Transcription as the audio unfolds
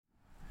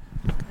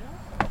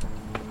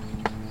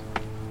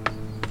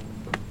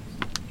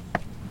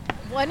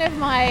One of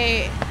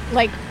my,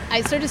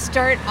 I sort of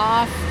start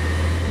off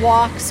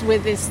walks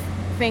with this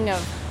thing of,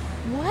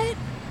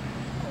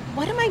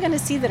 what am I going to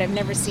see that I've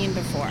never seen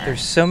before?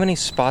 There's so many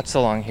spots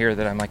along here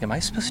that I'm like, am I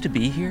supposed to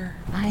be here?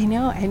 I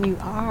know, and you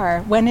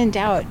are. When in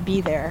doubt, be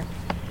there.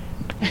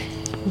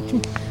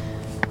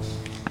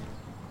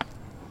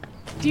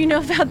 Do you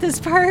know about this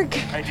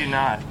park? I do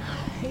not.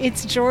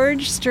 It's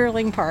George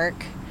Sterling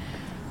Park.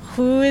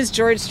 Who is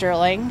George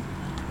Sterling?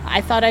 I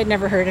thought I'd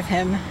never heard of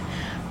him.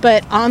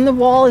 But on the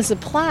wall is a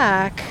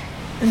plaque.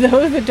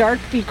 Though the dark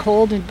be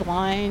cold and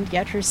blind,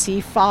 yet her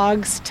sea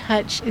fog's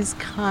touch is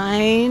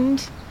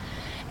kind,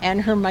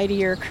 and her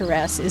mightier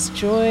caress is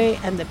joy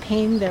and the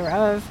pain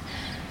thereof.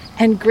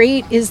 And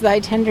great is thy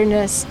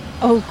tenderness,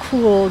 O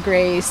cool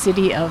gray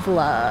city of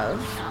love.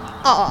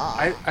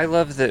 Aww. I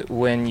love that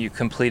when you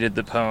completed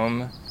the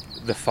poem,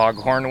 the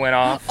foghorn went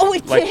off. Oh,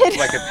 it did?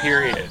 Like a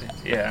period,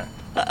 yeah.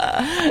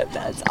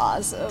 That's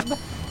awesome.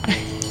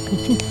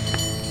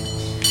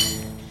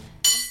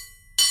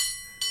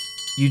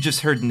 You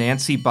just heard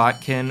Nancy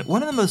Botkin,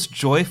 one of the most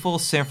joyful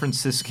San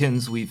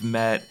Franciscans we've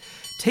met,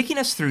 taking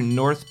us through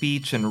North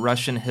Beach and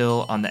Russian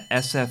Hill on the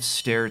SF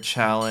Stair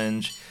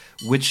Challenge,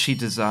 which she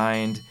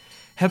designed.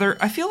 Heather,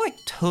 I feel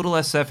like Total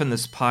SF and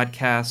this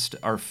podcast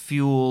are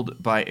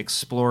fueled by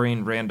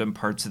exploring random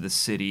parts of the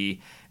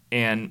city,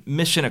 and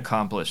mission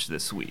accomplished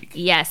this week.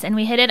 Yes, and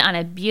we hit it on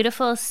a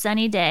beautiful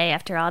sunny day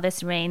after all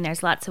this rain.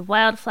 There's lots of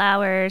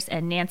wildflowers,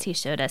 and Nancy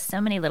showed us so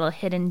many little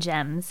hidden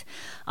gems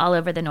all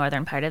over the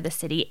northern part of the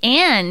city.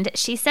 And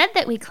she said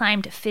that we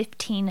climbed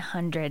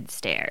 1,500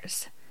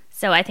 stairs.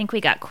 So I think we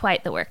got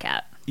quite the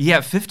workout. Yeah,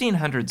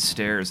 1,500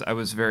 stairs. I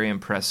was very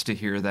impressed to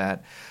hear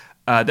that.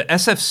 The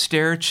SF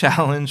Stair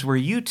Challenge, where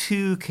you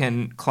too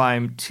can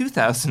climb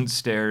 2,000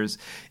 stairs,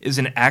 is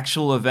an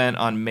actual event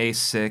on May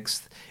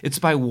 6th. It's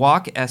by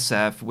Walk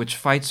SF, which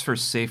fights for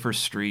safer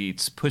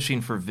streets, pushing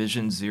for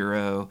Vision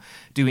Zero,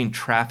 doing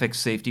traffic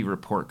safety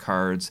report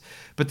cards.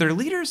 But their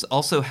leaders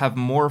also have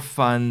more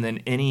fun than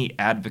any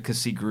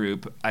advocacy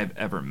group I've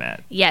ever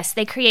met. Yes,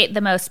 they create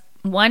the most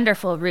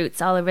wonderful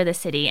routes all over the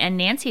city, and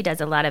Nancy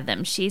does a lot of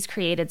them. She's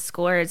created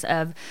scores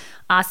of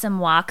awesome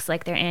walks,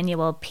 like their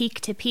annual Peak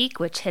to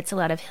Peak, which hits a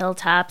lot of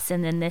hilltops,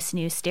 and then this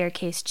new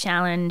Staircase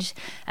Challenge,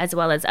 as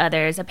well as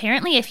others.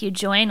 Apparently, if you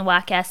join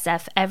Walk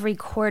SF, every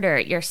quarter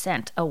you're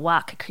sent a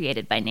walk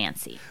created by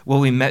Nancy.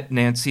 Well, we met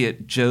Nancy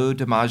at Joe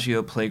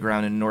DiMaggio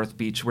Playground in North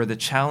Beach, where the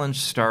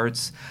challenge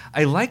starts.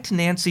 I liked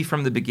Nancy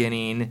from the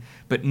beginning,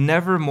 but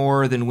never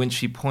more than when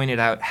she pointed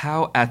out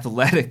how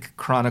athletic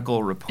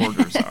Chronicle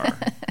reporters are.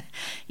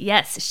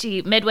 Yes,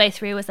 she midway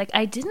through was like,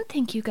 I didn't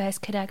think you guys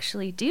could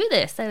actually do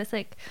this. I was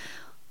like,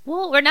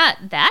 well, we're not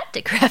that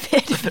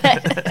decrepit.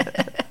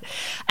 But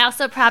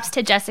also props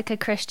to Jessica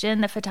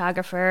Christian, the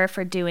photographer,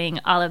 for doing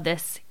all of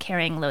this,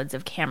 carrying loads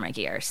of camera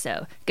gear.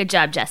 So good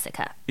job,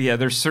 Jessica. Yeah,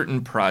 there's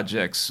certain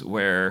projects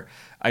where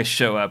I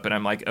show up and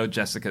I'm like, oh,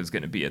 Jessica's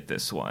going to be at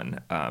this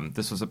one.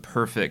 This was a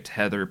perfect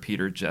Heather,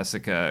 Peter,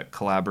 Jessica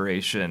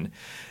collaboration.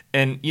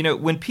 And, you know,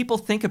 when people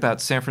think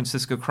about San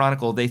Francisco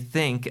Chronicle, they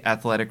think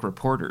athletic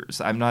reporters.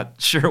 I'm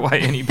not sure why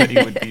anybody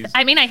would be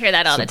I mean, I hear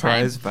that all the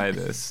time. Surprised by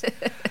this.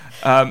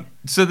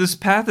 So this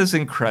path is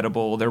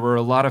incredible. There were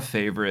a lot of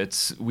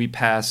favorites. We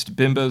passed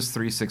Bimbo's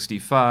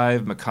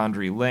 365,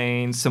 McCondry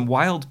Lane, some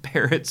wild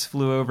parrots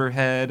flew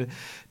overhead,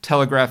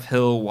 Telegraph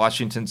Hill,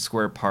 Washington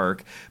Square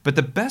Park. But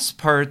the best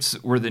parts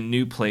were the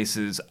new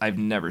places I've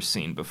never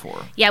seen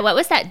before. Yeah, what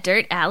was that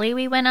dirt alley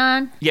we went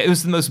on? Yeah, it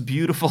was the most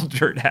beautiful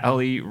dirt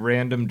alley,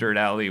 random dirt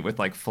alley with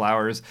like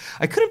flowers.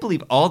 I couldn't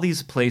believe all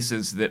these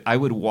places that I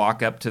would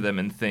walk up to them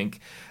and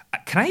think,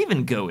 can I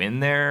even go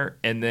in there?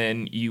 And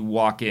then you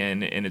walk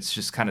in and it's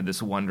just kind of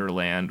this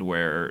wonderland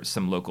where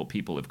some local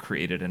people have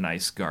created a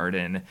nice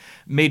garden.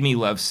 Made me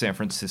love San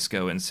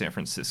Francisco and San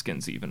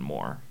Franciscans even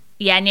more.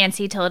 Yeah,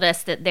 Nancy told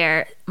us that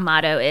their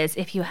motto is,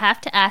 if you have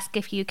to ask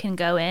if you can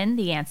go in,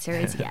 the answer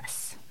is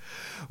yes.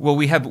 Well,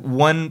 we have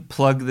one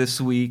plug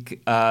this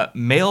week.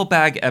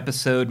 Mailbag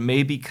episode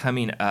may be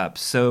coming up.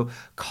 So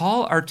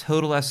call our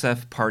Total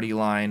SF party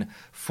line,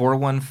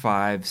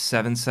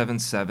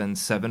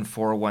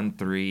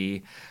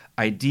 415-777-7413.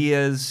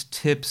 Ideas,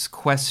 tips,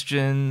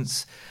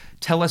 questions.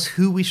 Tell us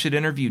who we should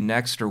interview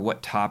next or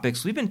what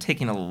topics. We've been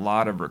taking a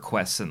lot of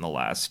requests in the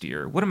last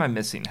year. What am I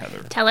missing,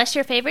 Heather? Tell us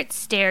your favorite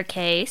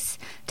staircase.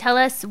 Tell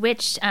us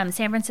which San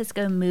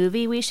Francisco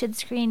movie we should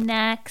screen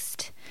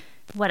next.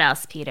 What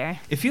else, Peter?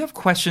 If you have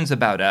questions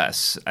about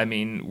us, I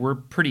mean, we're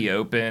pretty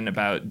open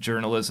about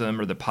journalism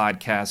or the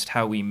podcast,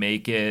 how we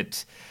make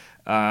it,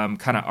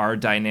 kind of our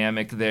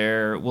dynamic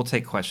there. We'll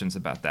take questions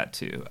about that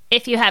too.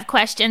 If you have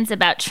questions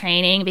about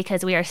training,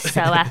 because we are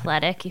so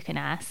athletic, you can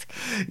ask.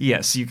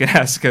 Yes, you can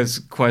ask us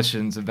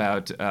questions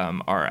about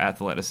our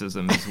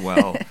athleticism as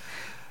well.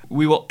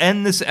 We will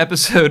end this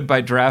episode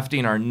by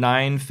drafting our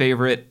 9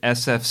 favorite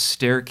SF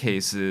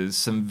staircases.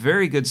 Some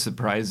very good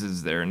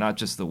surprises there, not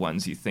just the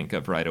ones you think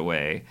of right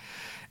away.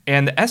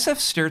 And the SF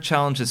Stair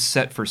Challenge is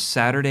set for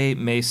Saturday,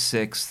 May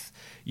 6th.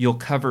 You'll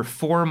cover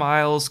 4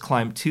 miles,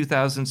 climb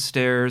 2,000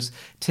 stairs.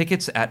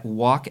 Tickets at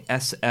walksf.org.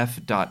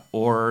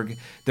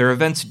 Their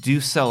events do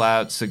sell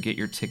out, so get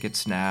your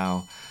tickets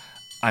now.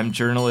 I'm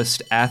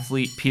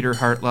journalist-athlete Peter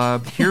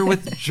Hartlaub, here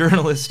with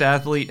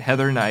journalist-athlete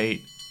Heather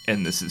Knight,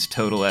 and this is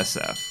Total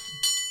SF.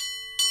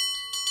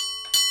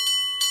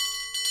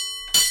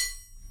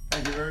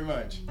 Thank you very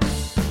much.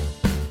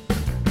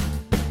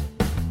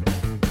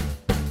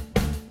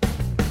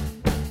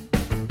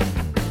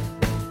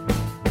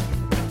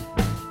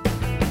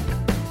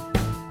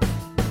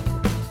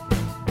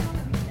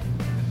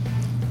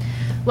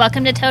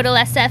 Welcome to Total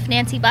SF,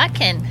 Nancy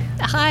Botkin.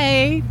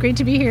 Hi, great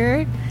to be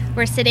here.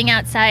 We're sitting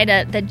outside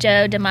at the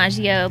Joe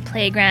DiMaggio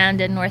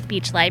Playground and North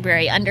Beach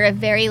Library under a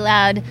very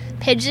loud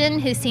pigeon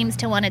who seems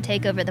to want to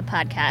take over the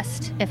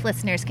podcast, if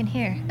listeners can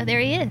hear. Oh, there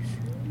he is.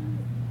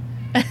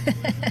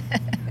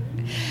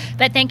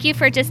 But thank you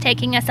for just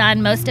taking us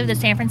on most of the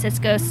San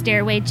Francisco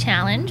Stairway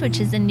Challenge, which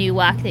is a new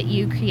walk that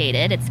you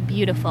created. It's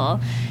beautiful.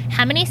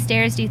 How many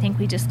stairs do you think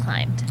we just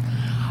climbed?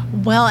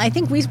 Well, I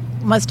think we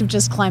must have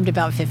just climbed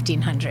about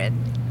 1,500.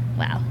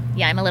 Wow.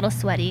 Yeah, I'm a little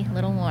sweaty, a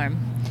little warm.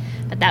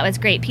 But that was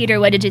great. Peter,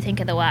 what did you think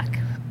of the walk?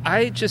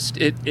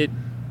 It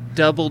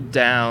doubled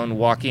down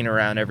walking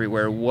around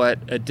everywhere what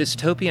a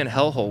dystopian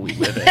hellhole we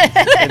live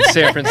in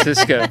San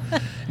Francisco.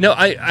 No,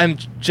 I'm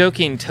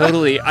joking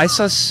totally. I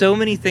saw so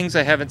many things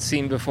I haven't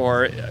seen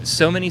before,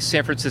 so many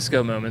San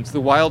Francisco moments.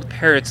 The wild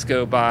parrots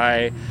go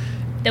by.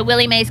 The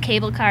Willie Mays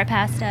cable car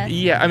passed us.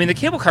 Yeah, I mean, the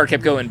cable car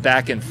kept going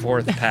back and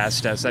forth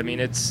past us. I mean,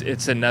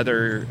 it's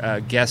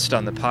another guest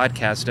on the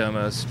podcast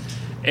almost.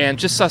 And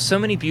just saw so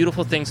many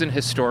beautiful things and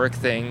historic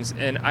things.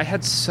 And I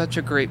had such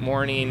a great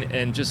morning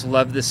and just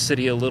loved this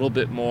city a little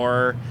bit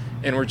more.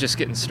 And we're just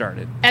getting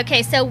started.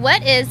 Okay, so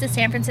what is the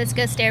San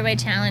Francisco Stairway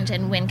Challenge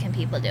and when can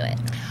people do it?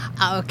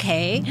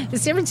 Okay. The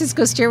San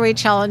Francisco Stairway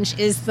Challenge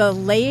is the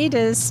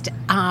latest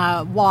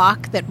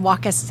walk that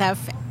Walk SF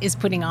is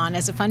putting on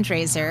as a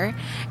fundraiser.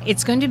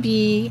 It's going to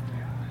be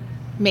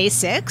May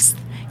 6th.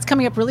 It's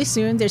coming up really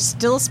soon. There's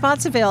still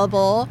spots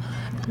available.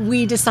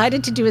 We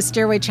decided to do a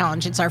stairway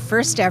challenge. It's our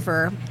first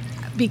ever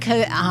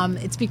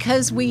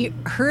because we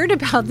heard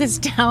about this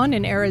town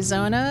in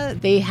Arizona.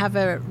 They have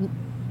a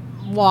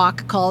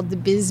walk called the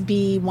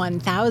Bisbee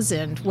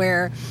 1000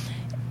 where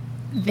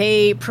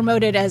they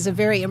promote it as a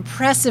very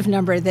impressive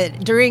number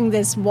that during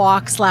this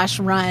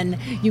walk/run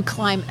you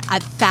climb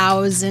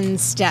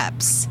 1,000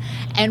 steps.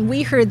 And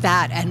we heard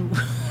that and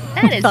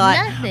that is thought,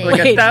 nothing.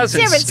 Like 1,000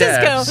 San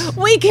Francisco, steps.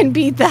 we can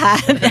beat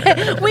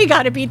that. We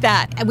got to beat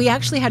that. And we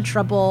actually had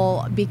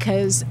trouble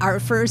because our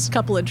first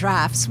couple of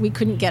drafts, we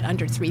couldn't get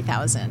under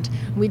 3,000.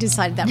 We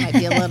decided that might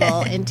be a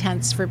little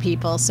intense for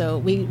people, so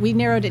we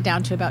narrowed it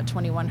down to about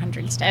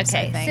 2,100 steps,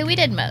 I Okay, think. so we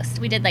did most.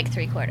 We did like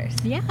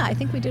 3/4. Yeah, I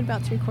think we did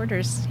about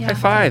 3/4. Yeah. High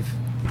five.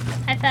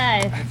 High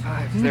five. High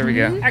five. There we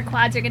go. Our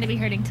quads are going to be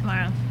hurting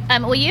tomorrow.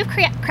 Well, you've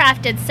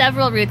crafted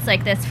several routes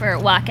like this for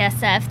Walk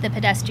SF, the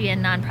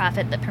pedestrian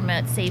nonprofit that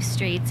promotes safe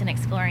streets and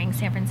exploring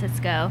San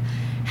Francisco.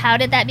 How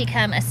did that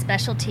become a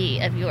specialty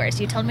of yours?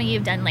 You told me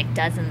you've done like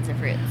dozens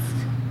of routes.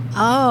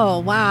 Oh,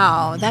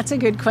 wow. That's a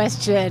good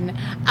question.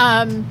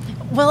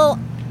 Well,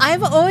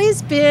 I've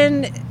always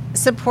been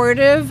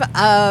supportive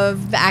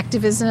of the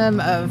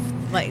activism of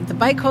like the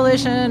Bike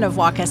Coalition, of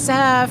Walk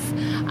SF.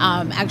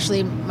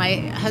 Actually, my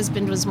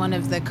husband was one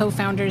of the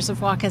co-founders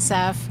of Walk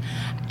SF.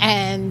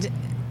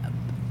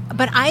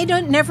 But I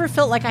never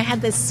felt like I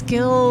had the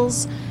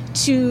skills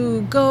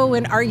to go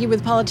and argue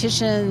with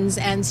politicians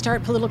and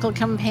start political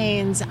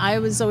campaigns. I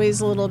was always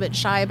a little bit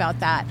shy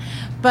about that.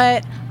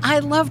 But I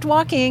loved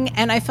walking,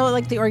 and I felt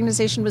like the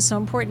organization was so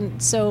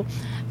important. So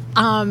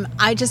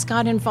I just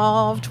got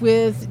involved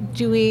with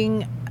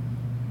doing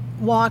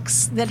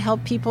walks that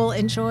help people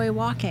enjoy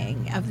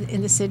walking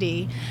in the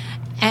city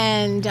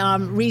and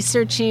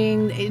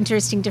researching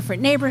interesting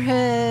different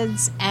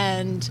neighborhoods.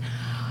 And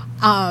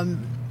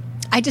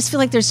I just feel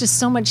like there's just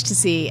so much to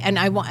see, and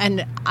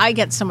I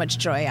get so much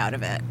joy out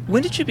of it.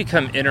 When did you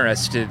become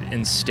interested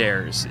in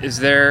stairs? Is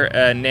there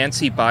a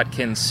Nancy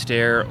Botkin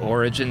stair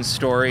origin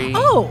story?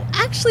 Oh,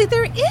 actually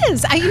there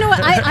is. I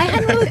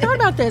hadn't really thought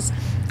about this.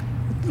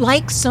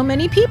 Like so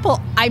many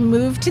people, I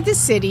moved to the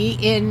city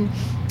in,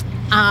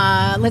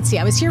 I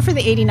was here for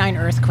the 89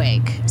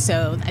 earthquake,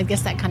 so I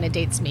guess that kind of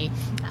dates me.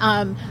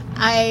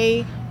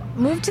 I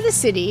moved to the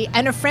city,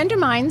 and a friend of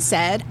mine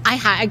said,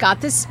 I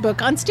got this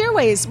book on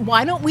stairways.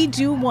 Why don't we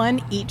do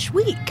one each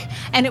week?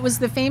 And it was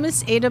the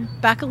famous Ada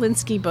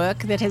Bakalinsky book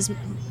that has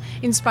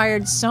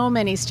inspired so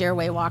many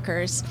stairway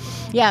walkers.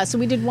 Yeah, so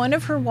we did one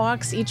of her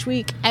walks each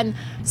week. And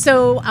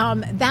so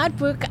that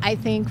book, I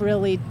think,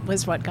 really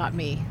was what got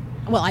me,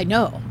 well, I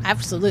know,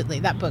 absolutely,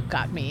 that book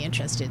got me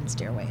interested in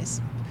stairways.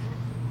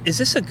 Is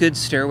this a good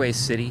stairway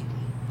city?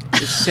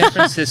 Is San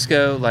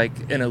Francisco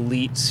like an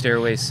elite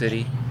stairway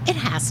city? It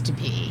has to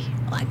be.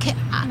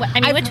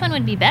 Which one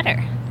would be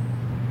better?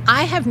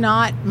 I have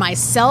not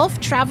myself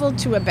traveled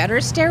to a better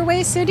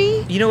stairway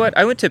city. You know what?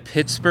 I went to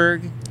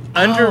Pittsburgh,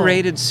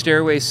 Underrated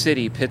stairway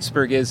city.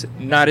 Pittsburgh is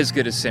not as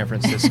good as San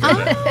Francisco.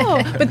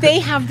 But they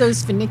have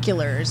those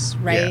funiculars,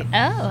 right?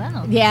 Yeah. Oh,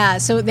 wow. Yeah,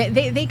 so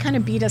they kind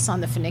of beat us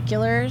on the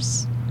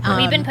funiculars.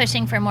 We've been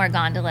pushing for more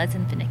gondolas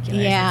and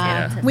funiculars.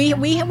 Yeah,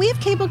 we have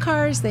cable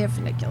cars. They have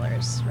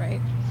funiculars, right?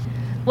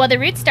 Well, the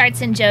route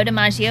starts in Joe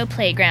DiMaggio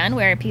Playground,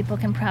 where people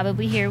can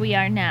probably hear we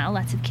are now.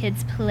 Lots of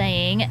kids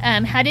playing.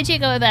 How did you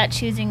go about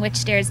choosing which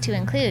stairs to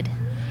include?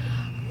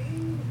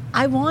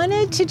 I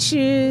wanted to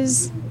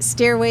choose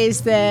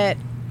stairways that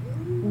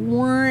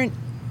weren't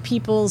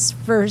people's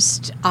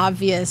first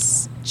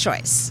obvious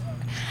choice.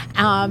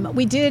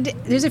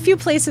 There's a few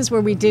places where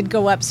we did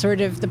go up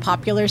sort of the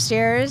popular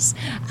stairs,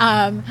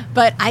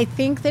 but I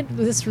think that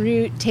this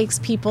route takes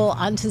people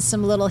onto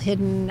some little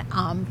hidden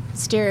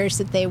stairs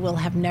that they will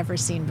have never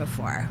seen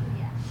before.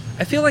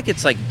 I feel like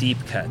it's like deep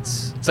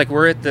cuts. It's like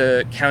we're at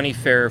the County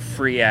Fair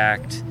Free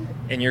Act,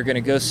 and you're going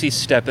to go see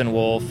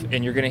Steppenwolf,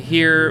 and you're going to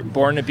hear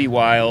Born to Be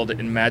Wild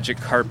and Magic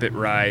Carpet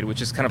Ride,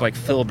 which is kind of like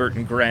Filbert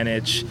and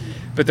Greenwich.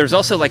 But there's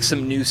also like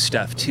some new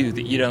stuff, too,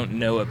 that you don't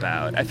know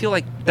about. I feel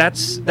like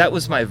that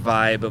was my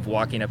vibe of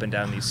walking up and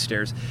down these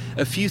stairs.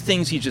 A few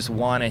things you just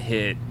want to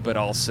hit, but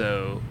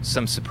also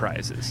some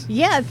surprises.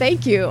 Yeah,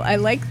 thank you. I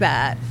like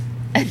that.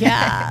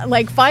 Yeah,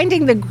 like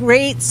finding the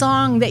great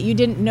song that you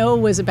didn't know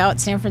was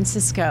about San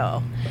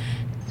Francisco.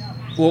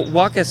 Well,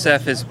 Walk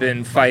SF has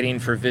been fighting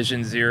for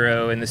Vision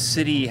Zero, and the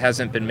city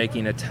hasn't been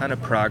making a ton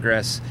of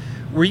progress.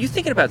 Were you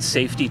thinking about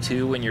safety,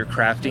 too, when you're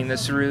crafting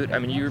this route? I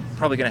mean, you're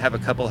probably going to have a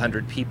couple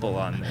hundred people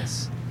on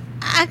this.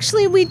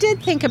 Actually, we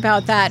did think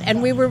about that,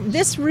 and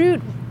this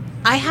route,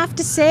 I have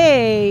to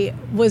say,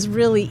 was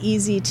really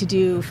easy to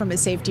do from a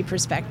safety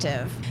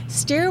perspective.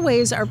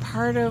 Stairways are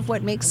part of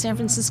what makes San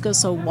Francisco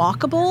so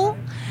walkable,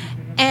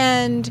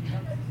 and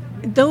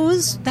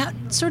that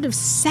sort of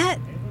set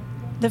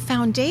the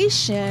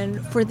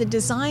foundation for the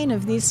design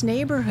of these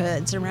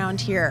neighborhoods around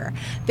here.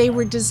 They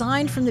were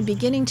designed from the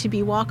beginning to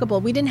be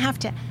walkable. We didn't have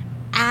to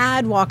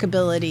add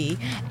walkability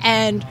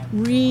and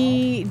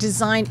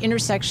redesign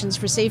intersections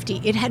for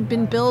safety. It had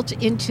been built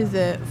into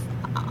the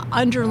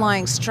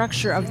underlying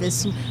structure of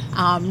this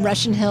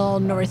Russian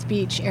Hill, North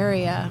Beach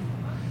area.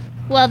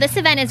 Well, this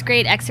event is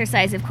great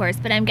exercise, of course,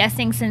 but I'm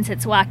guessing since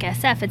it's Walk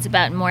SF, it's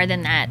about more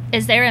than that.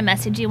 Is there a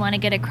message you want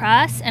to get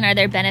across, and are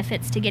there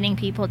benefits to getting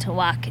people to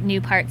walk new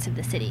parts of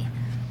the city?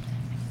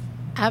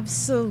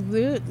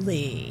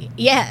 Absolutely.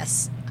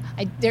 Yes.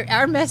 There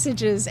are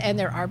messages and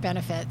there are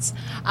benefits.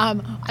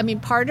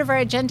 Part of our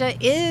agenda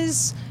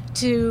is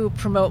to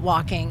promote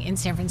walking in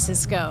San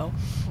Francisco,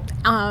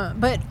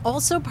 but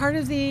also part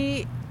of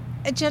the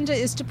agenda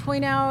is to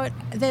point out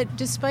that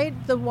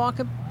despite the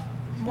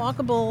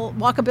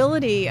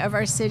walkability of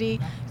our city,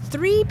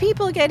 3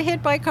 people get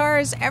hit by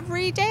cars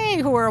every day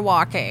who are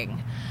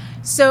walking.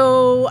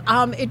 So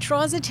it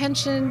draws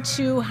attention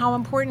to how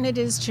important it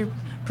is to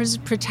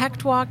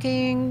protect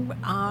walking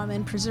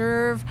and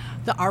preserve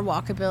our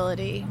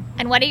walkability.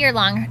 And what are your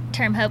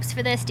long-term hopes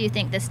for this? Do you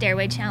think the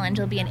Stairway Challenge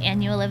will be an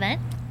annual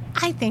event?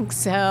 I think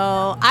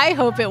so. I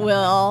hope it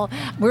will.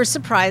 We're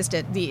surprised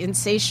at the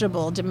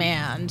insatiable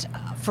demand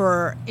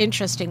for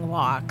interesting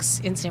walks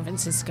in San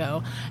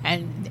Francisco,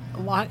 and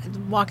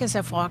Walk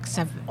SF walks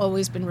have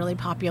always been really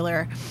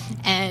popular.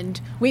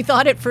 And we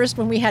thought at first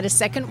when we had a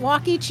second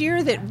walk each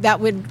year that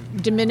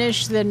would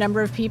diminish the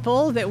number of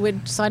people that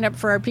would sign up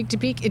for our Peak to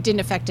Peak. It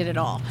didn't affect it at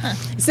all.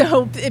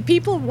 So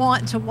people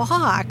want to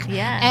walk,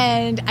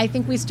 and I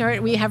think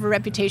we have a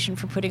reputation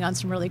for putting on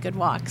some really good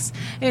walks.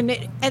 And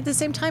at the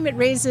same time, it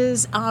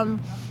raises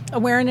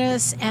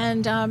awareness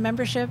and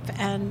membership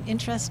and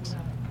interest.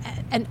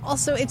 And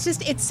also,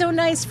 it's so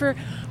nice for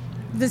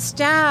the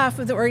staff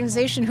of the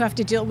organization who have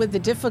to deal with the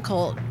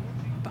difficult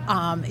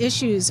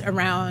issues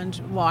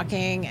around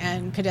walking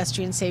and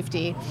pedestrian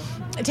safety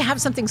to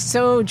have something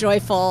so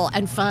joyful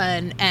and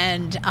fun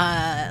and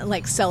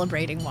like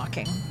celebrating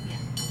walking.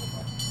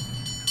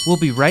 We'll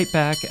be right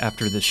back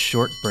after this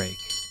short break.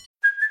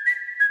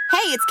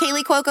 Hey, it's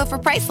Kaylee Cuoco for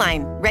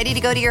Priceline. Ready to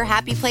go to your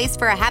happy place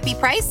for a happy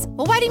price?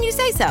 Well, why didn't you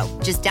say so?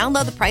 Just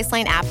download the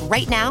Priceline app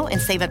right now and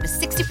save up to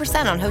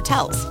 60% on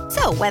hotels.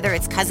 So whether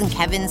it's Cousin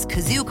Kevin's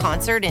Kazoo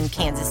Concert in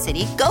Kansas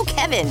City, go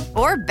Kevin,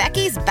 or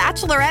Becky's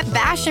Bachelorette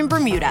Bash in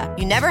Bermuda,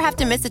 you never have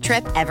to miss a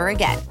trip ever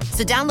again.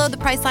 So download the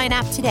Priceline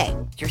app today.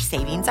 Your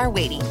savings are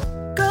waiting.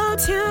 Go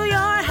to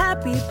your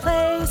happy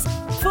place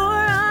for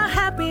a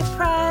happy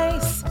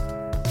price.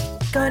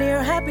 Go to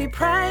your happy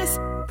price,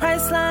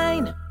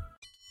 Priceline.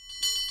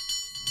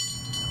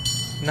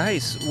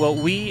 Nice. Well,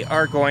 we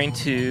are going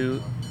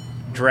to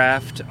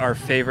draft our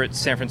favorite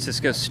San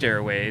Francisco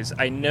stairways.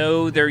 I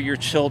know they're your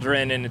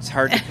children and it's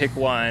hard to pick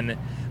one,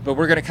 but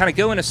we're going to kind of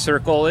go in a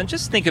circle and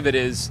just think of it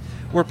as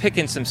we're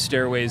picking some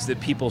stairways that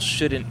people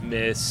shouldn't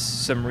miss,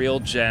 some real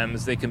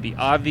gems. They can be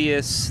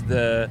obvious,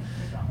 the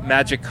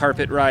Magic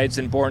Carpet Rides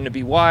and Born to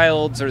Be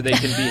Wilds, or they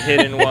can be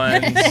hidden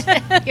ones.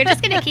 You're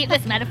just going to keep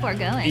this metaphor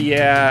going.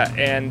 Yeah,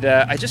 and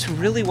I just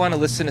really want to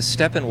listen to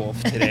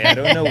Steppenwolf today. I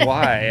don't know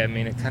why. I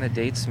mean, it kind of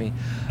dates me.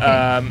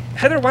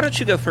 Heather, why don't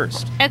you go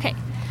first? Okay.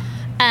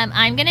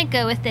 I'm going to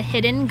go with the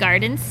Hidden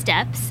Garden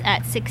Steps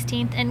at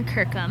 16th and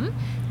Kirkham.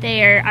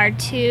 There are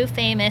 2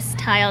 famous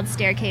tiled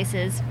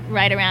staircases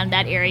right around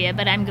that area,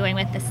 but I'm going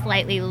with the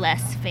slightly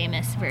less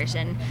famous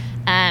version.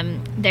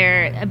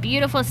 They're a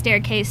beautiful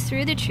staircase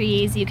through the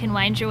trees. You can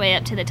wind your way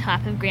up to the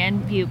top of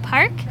Grandview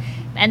Park,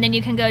 and then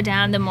you can go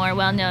down the more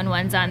well-known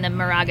ones on the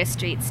Moraga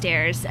Street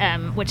stairs,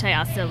 which I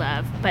also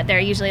love, but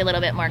they're usually a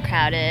little bit more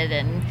crowded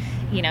and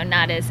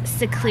not as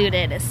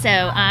secluded. So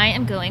I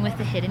am going with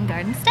the Hidden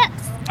Garden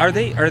Steps. Are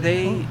they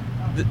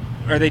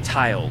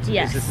tiled?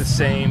 Yes. Is it the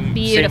same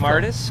Beautiful.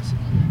 artist?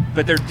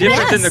 But they're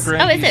different than the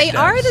Grandview Oh, is it? They steps.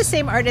 are the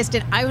same artist,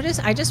 and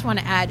I just want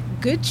to add,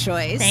 good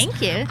choice.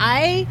 Thank you.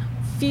 I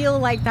feel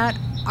like that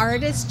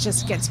artist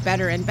just gets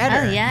better and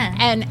better. Oh, yeah.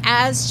 And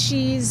as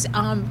she's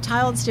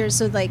tiled stairs,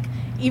 so like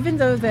even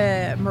though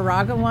the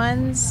Moraga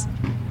ones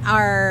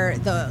are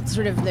the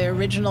sort of the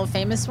original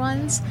famous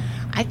ones,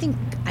 I think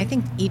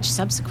each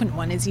subsequent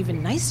one is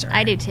even nicer.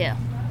 I do too.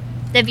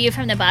 The view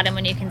from the bottom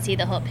when you can see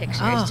the whole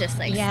picture is just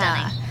stunning.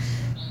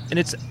 And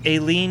it's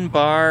Aileen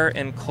Barr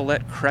and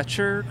Colette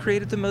Crutcher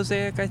created the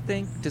mosaic, I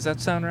think. Does that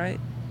sound right?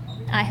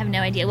 I have no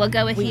idea. We'll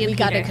go with you,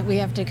 Peter. We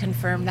have to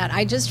confirm that.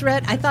 I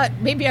thought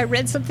maybe I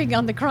read something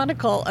on the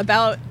Chronicle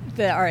about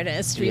the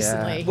artist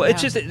recently. Yeah. Well,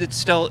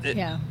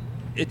 Yeah.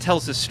 it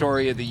tells the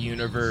story of the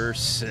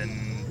universe and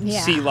Yeah.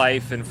 sea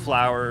life and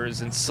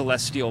flowers and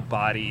celestial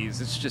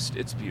bodies.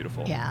 It's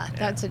beautiful. Yeah,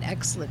 that's an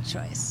excellent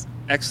choice.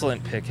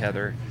 Excellent pick,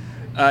 Heather.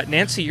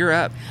 Nancy, you're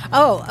up.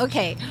 Oh,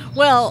 okay.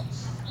 Well,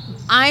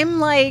 I'm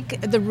like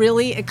the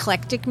really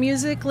eclectic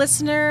music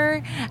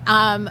listener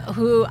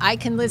who I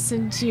can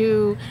listen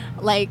to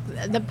like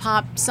the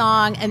pop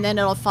song and then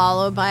it'll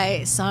follow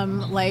by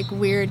some like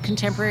weird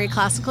contemporary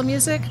classical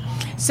music.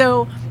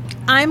 So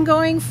I'm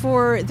going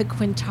for the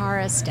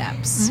Quintara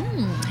Steps.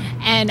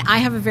 And I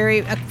have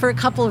for a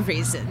couple of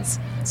reasons.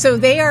 So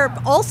they are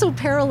also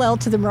parallel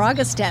to the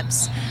Moraga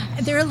Steps.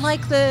 They're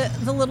like the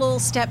little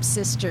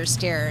stepsister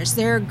stairs.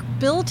 They're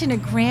built in a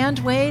grand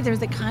way. They're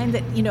the kind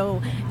that,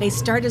 they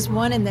start as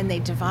one and then they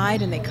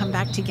divide and they come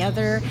back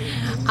together.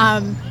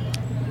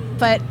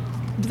 But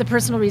the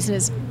personal reason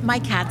is my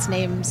cat's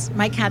names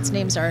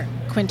are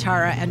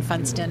Quintara and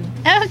Funston.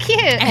 Oh, cute.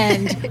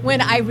 And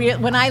when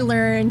I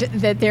learned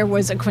that there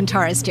was a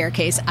Quintara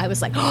staircase, I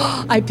was like,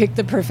 oh, I picked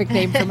the perfect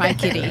name for my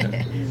kitty.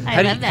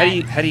 I love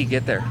that. How do you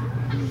get there?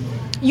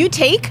 You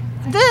take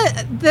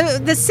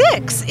the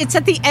 6. It's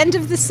at the end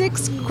of the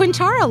 6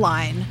 Quintara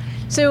line.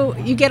 So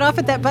you get off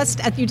at that bus.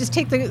 You just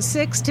take the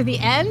 6 to the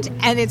end,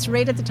 and it's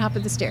right at the top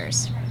of the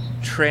stairs.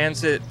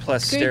 Transit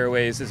plus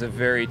stairways is a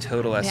very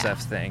total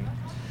SF thing.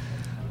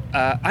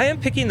 I am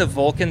picking the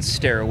Vulcan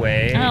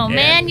Stairway. Oh,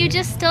 man, you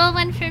just stole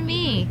one from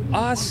me.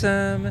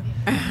 Awesome.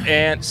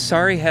 And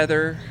sorry,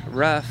 Heather,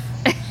 rough.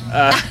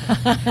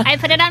 I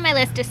put it on my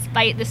list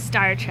despite the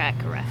Star Trek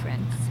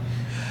reference.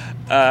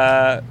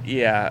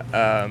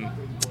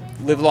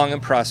 Live long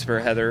and prosper,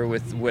 Heather,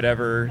 with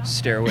whatever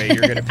stairway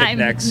you're going to pick I'm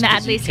next. 'cause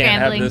madly you can't have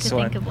scrambling this to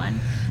one. think of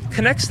one.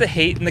 Connects the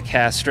Haight and the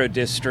Castro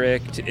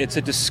district. It's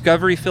a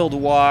discovery-filled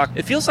walk.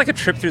 It feels like a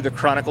trip through the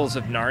Chronicles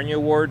of Narnia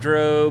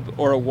wardrobe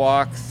or a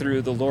walk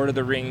through the Lord of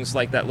the Rings,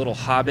 like that little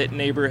Hobbit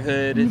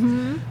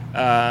neighborhood.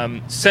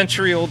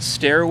 Century-old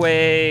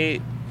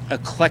stairway,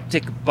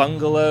 eclectic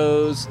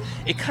bungalows.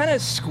 It kind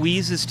of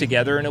squeezes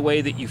together in a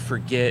way that you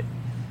forget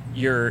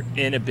you're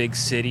in a big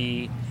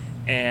city,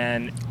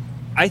 and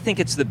I think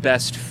it's the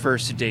best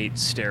first date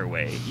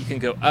stairway. You can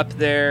go up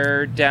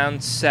there,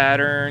 down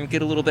Saturn,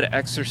 get a little bit of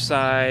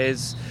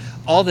exercise.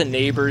 All the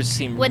neighbors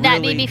seem Would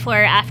that be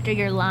before or after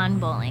your lawn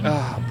bowling?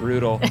 Oh,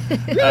 brutal.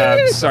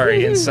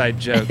 Sorry, inside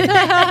joke.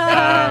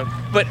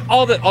 But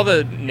all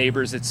the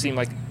neighbors, it seemed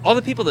like, all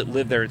the people that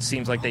live there, it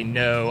seems like they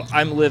know,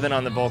 I'm living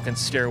on the Vulcan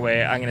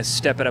Stairway. I'm going to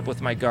step it up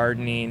with my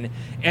gardening.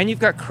 And you've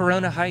got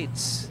Corona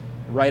Heights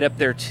right up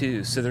there,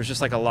 too. So there's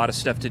just like a lot of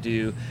stuff to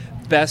do.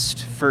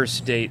 Best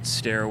first date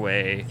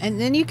stairway.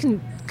 And then you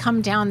can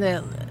come down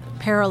the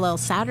parallel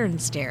Saturn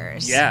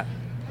stairs. Yeah.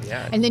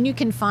 And then you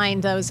can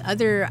find those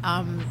other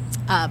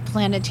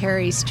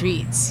planetary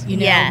streets,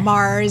 Yeah.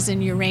 Mars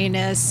and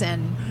Uranus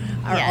and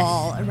are Yes.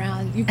 all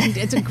around.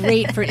 It's a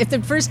great if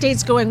the first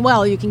date's going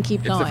well, you can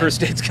keep going. If the first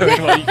date's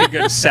going well, you can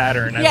go to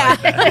Saturn. I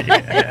like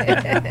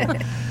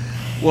that.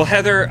 Well,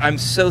 Heather, I'm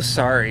so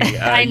sorry.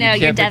 I know,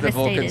 you you're can't pick the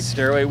Vulcan devastated.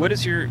 Stairway. What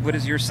is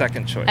your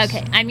second choice?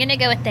 Okay, I'm going to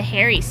go with the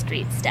Harry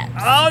Street Steps.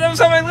 Oh, that was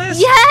on my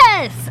list.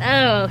 Yes!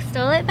 Oh,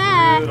 stole it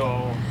back.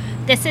 Brutal.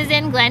 This is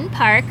in Glen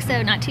Park,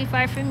 so not too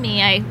far from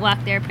me. I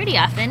walk there pretty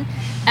often.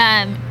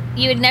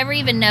 You would never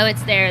even know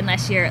it's there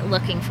unless you're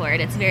looking for it.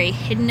 It's very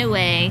hidden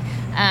away,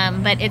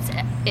 but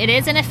it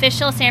is an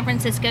official San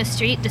Francisco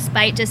street,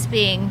 despite just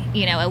being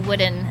a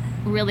wooden,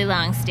 really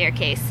long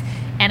staircase.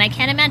 And I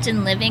can't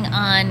imagine living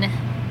on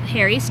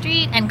Harry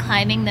Street and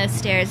climbing those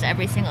stairs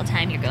every single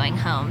time you're going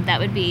home. That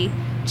would be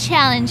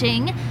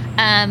challenging,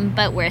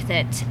 but worth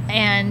it.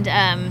 And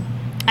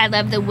I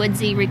love the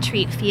woodsy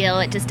retreat feel.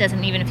 It just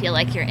doesn't even feel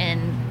like you're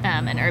in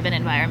an urban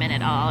environment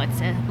at all.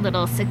 It's a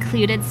little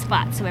secluded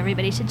spot, so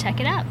everybody should check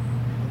it out.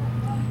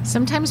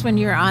 Sometimes when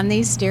you're on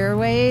these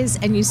stairways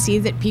and you see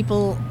that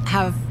people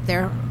have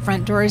their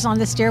front doors on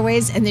the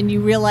stairways, and then you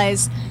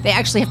realize they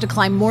actually have to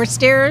climb more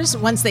stairs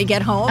once they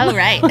get home. Oh,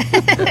 right.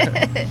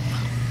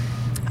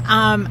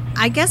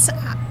 I guess,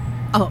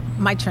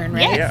 my turn,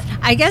 right? Yes. Yeah.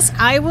 I guess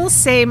I will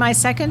say my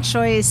second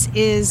choice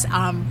is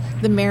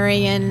the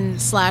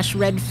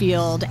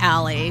Marion/Redfield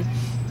alley.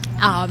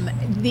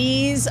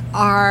 These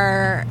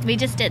are... We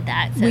just did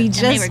that, so, We and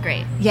just- they were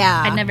great.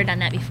 yeah. I'd never done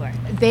that before.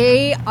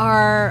 They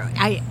are...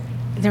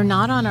 They're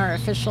not on our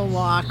official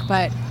walk,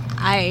 but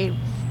I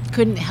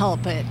couldn't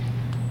help but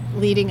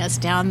leading us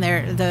down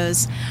there.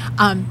 Those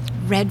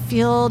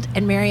Redfield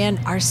and Marion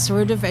are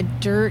sort of a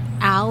dirt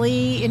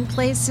alley in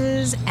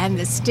places, and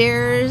the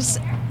stairs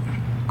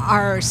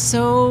are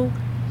so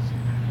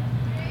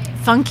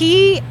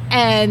funky,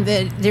 and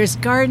there's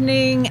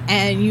gardening,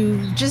 and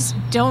you just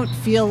don't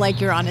feel like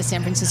you're on a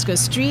San Francisco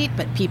street,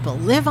 but people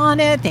live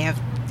on it.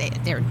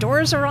 Their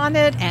doors are on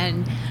it,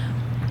 and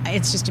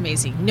it's just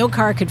amazing. No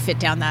car could fit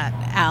down that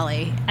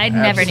alley. I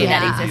never knew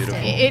that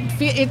Absolutely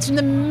existed. It's in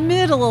the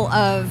middle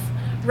of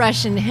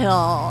Russian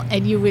Hill,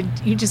 and you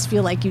just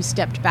feel like you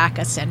stepped back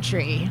a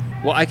century.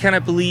 Well, I kind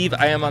of believe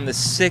I am on the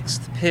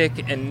 6th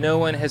pick, and no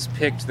one has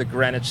picked the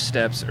Greenwich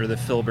Steps or the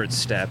Filbert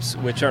Steps,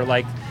 which are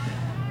like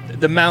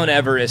the Mount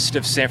Everest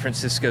of San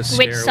Francisco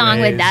stairways. Which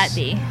song would that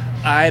be?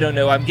 I don't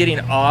know. I'm getting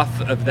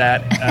off of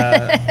that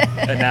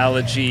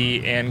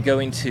analogy and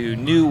going to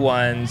new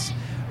ones.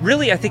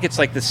 Really, I think it's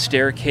like the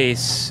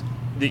staircase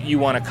that you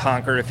want to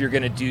conquer if you're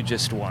going to do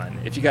just one.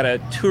 If you got a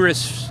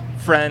tourist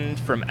friend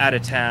from out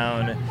of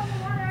town,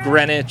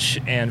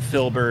 Greenwich and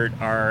Filbert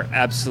are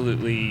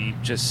absolutely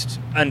just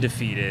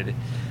undefeated.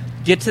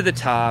 Get to the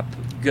top,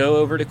 go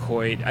over to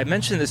Coit. I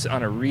mentioned this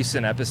on a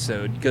recent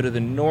episode. Go to the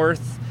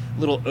north,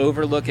 little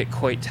overlook at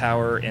Coit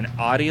Tower, and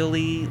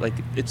audially, like,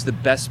 it's the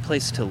best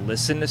place to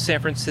listen to San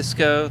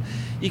Francisco.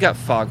 You got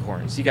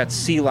foghorns, you got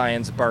sea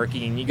lions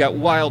barking, you got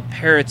wild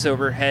parrots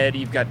overhead,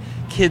 you've got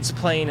kids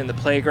playing in the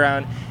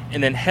playground,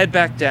 and then head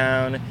back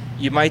down.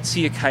 You might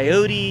see a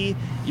coyote.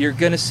 You're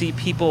going to see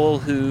people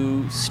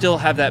who still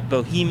have that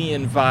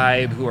bohemian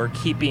vibe, who are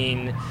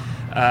keeping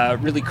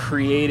really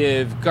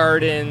creative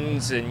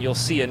gardens, and you'll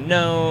see a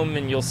gnome,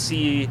 and you'll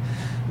see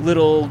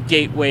little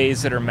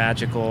gateways that are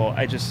magical.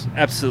 I just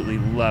absolutely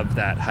love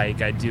that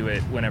hike. I do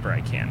it whenever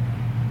I can.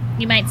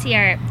 You might see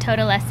our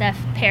Total SF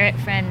parrot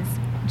friends,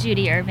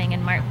 Judy Irving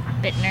and Mark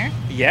Bittner.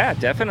 Yeah,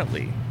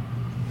 definitely.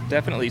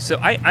 So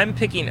I'm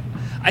picking...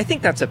 I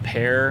think that's a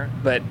pair,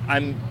 but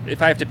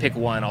if I have to pick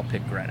one, I'll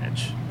pick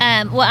Greenwich.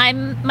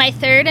 My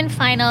third and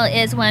final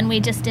is one we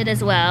just did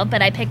as well,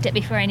 but I picked it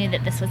before I knew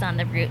that this was on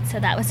the route, so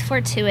that was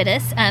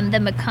fortuitous. The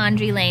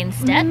Macondri Lane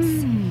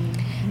Steps.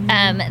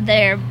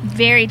 They're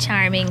very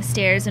charming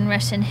stairs in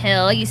Russian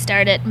Hill. You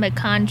start at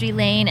Macondri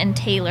Lane and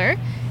Taylor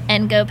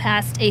and go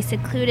past a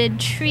secluded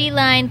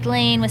tree-lined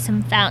lane with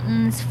some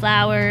fountains,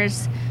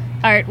 flowers,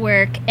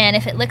 artwork, and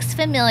if it looks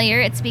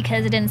familiar, it's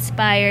because it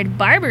inspired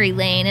Barbary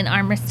Lane in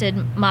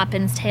Armistead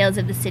Maupin's Tales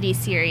of the City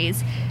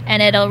series,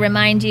 and it'll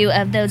remind you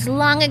of those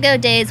long ago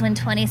days when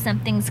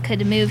 20-somethings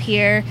could move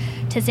here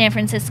to San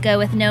Francisco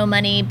with no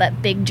money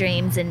but big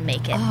dreams and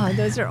make it. Oh,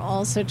 those are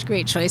all such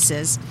great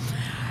choices.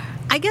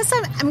 I guess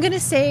I'm going to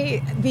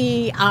say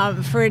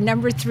for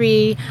number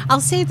 3,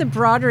 I'll say the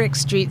Broderick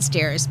Street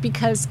stairs,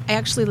 because I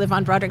actually live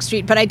on Broderick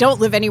Street, but I don't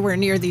live anywhere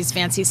near these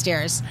fancy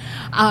stairs.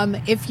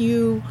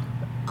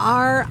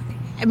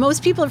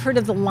 Most people have heard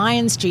of the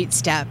Lion Street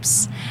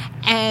steps,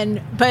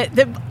 but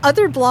the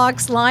other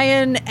blocks,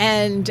 Lion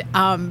and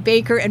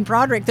Baker and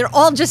Broderick, they're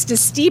all just as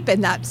steep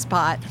in that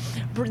spot.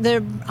 The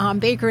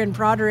Baker and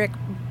Broderick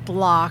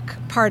block,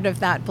 part of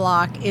that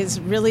block, is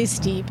really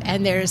steep,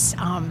 and there's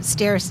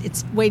stairs.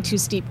 It's way too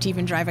steep to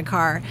even drive a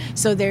car,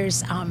 so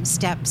there's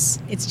steps.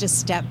 It's just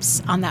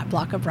steps on that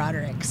block of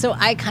Broderick. So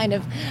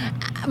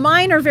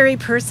mine are very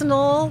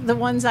personal, the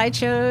ones I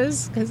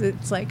chose, because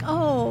it's like,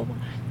 oh,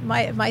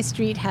 my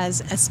street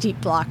has a steep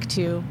block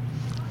too.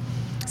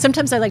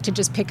 Sometimes I like to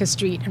just pick a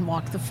street and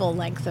walk the full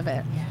length of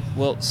it.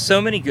 Well,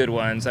 so many good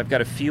ones. I've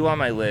got a few on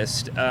my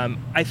list.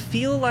 I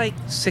feel like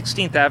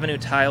 16th Avenue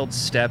tiled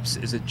steps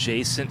is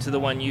adjacent to the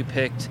one you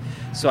picked,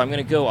 so I'm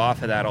going to go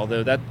off of that,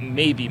 although that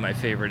may be my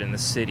favorite in the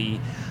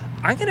city.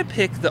 I'm going to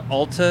pick the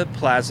Alta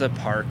Plaza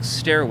Park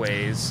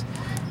stairways,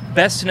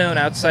 best known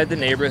outside the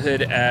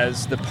neighborhood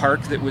as the park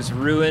that was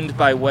ruined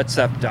by What's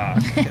Up, Doc.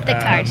 The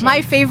car chase.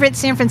 My favorite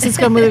San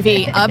Francisco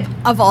movie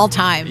of all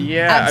time.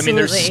 Yeah, Absolutely. I mean,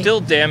 there's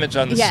still damage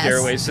on the Yes.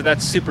 stairways, so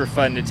that's super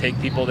fun to take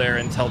people there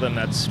and tell them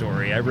that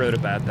story. I wrote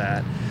about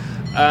that.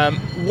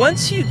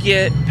 Once you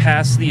get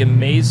past the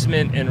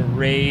amazement and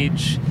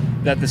rage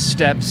that the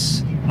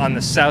steps on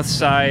the south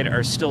side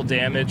are still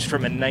damaged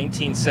from a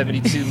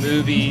 1972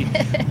 movie,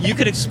 you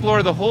could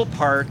explore the whole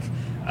park.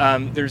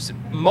 There's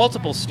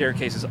multiple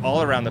staircases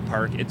all around the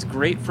park. It's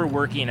great for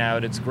working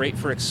out. It's great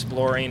for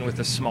exploring with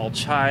a small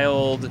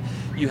child.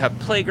 You have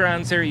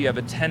playgrounds there. You have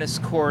a tennis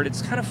court.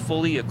 It's kind of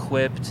fully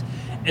equipped.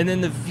 And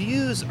then the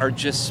views are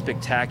just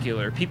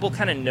spectacular. People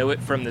kind of know it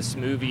from this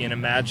movie and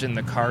imagine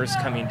the cars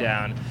coming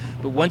down.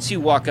 But once you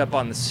walk up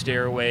on the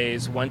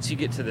stairways, once you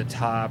get to the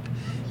top,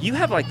 you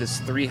have like this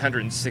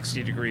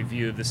 360-degree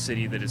view of the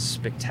city that is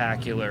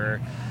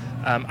spectacular.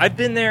 I've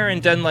been there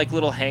and done like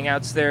little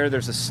hangouts there.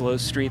 There's a slow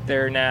street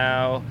there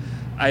now.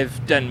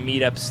 I've done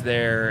meetups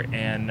there,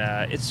 and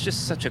it's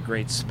just such a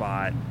great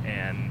spot,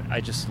 and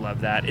I just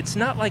love that. It's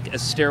not like a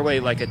stairway,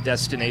 like a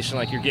destination,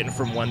 like you're getting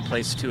from one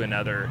place to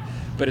another,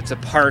 but it's a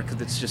park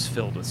that's just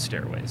filled with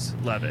stairways.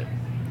 Love it.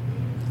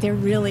 They're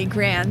really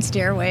grand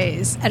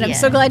stairways. And I'm Yeah.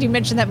 so glad you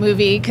mentioned that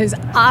movie, because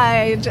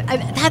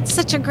that's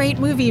such a great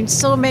movie in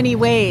so many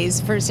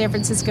ways for San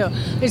Francisco.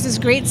 There's this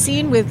great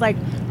scene with like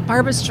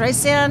Barbra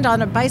Streisand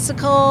on a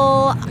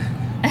bicycle.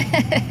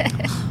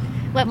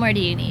 What more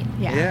do you need?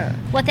 Yeah.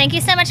 Well, thank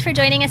you so much for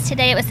joining us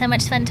today. It was so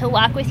much fun to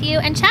walk with you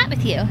and chat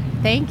with you.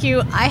 Thank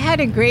you. I had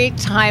a great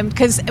time,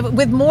 because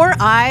with more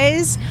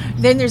eyes,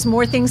 then there's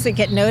more things that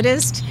get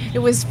noticed. It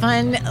was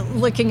fun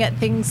looking at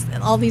things,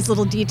 all these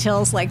little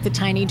details like the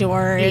tiny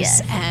doors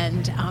Yes.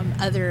 and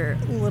other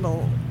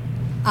little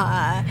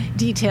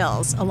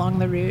details along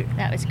the route.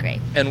 That was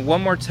great. And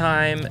one more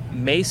time,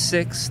 May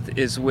 6th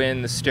is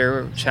when the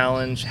Stair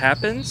Challenge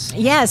happens.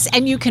 Yes,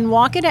 and you can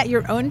walk it at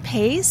your own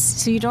pace,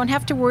 so you don't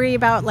have to worry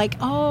about like,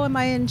 oh, am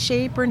I in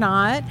shape or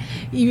not?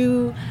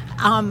 You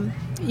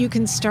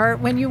can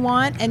start when you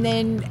want, and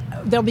then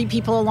there'll be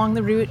people along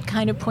the route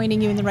kind of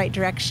pointing you in the right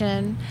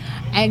direction.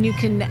 And you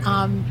can,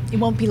 it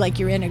won't be like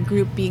you're in a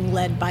group being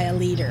led by a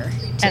leader,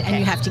 and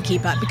you have to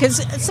keep up, because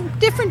some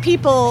different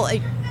people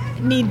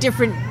need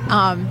different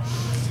amount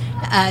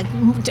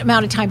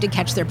of time to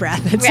catch their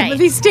breath at some of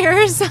these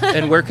stairs.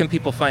 And where can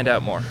people find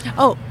out more?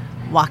 Oh,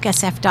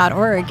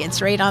 walksf.org. It's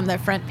right on the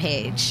front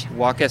page.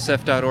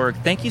 Walksf.org.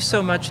 Thank you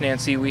so much,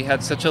 Nancy. We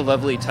had such a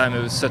lovely time.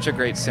 It was such a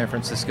great San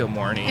Francisco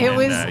morning. It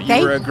was.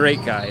 You were a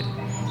great guide.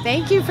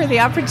 Thank you for the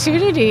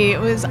opportunity.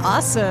 It was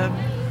awesome.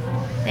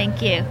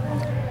 Thank you.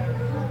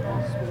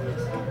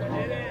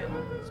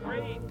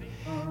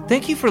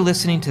 Thank you for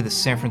listening to the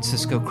San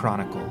Francisco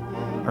Chronicle.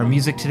 Our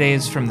music today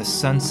is from the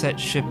Sunset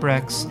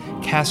Shipwrecks,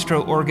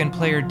 Castro organ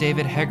player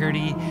David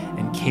Hegarty,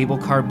 and cable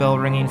car bell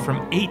ringing from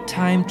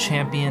 8-time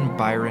champion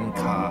Byron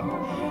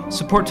Cobb.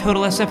 Support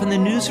Total SF and the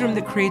newsroom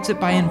that creates it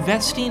by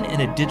investing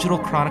in a digital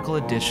Chronicle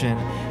edition.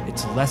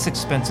 It's less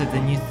expensive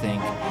than you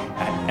think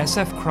at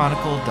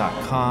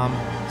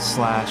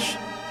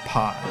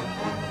sfchronicle.com/pod.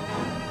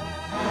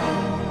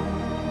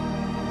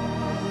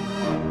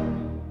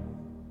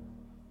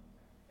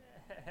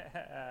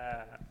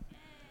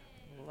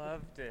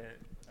 Loved it.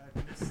 I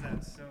missed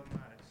that so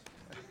much.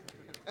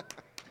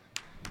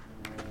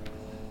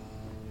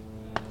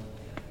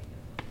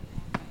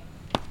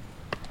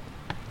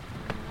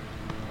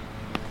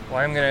 Well,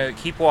 I'm going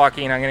to keep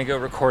walking. I'm going to go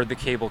record the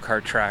cable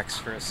car tracks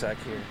for a sec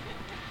here.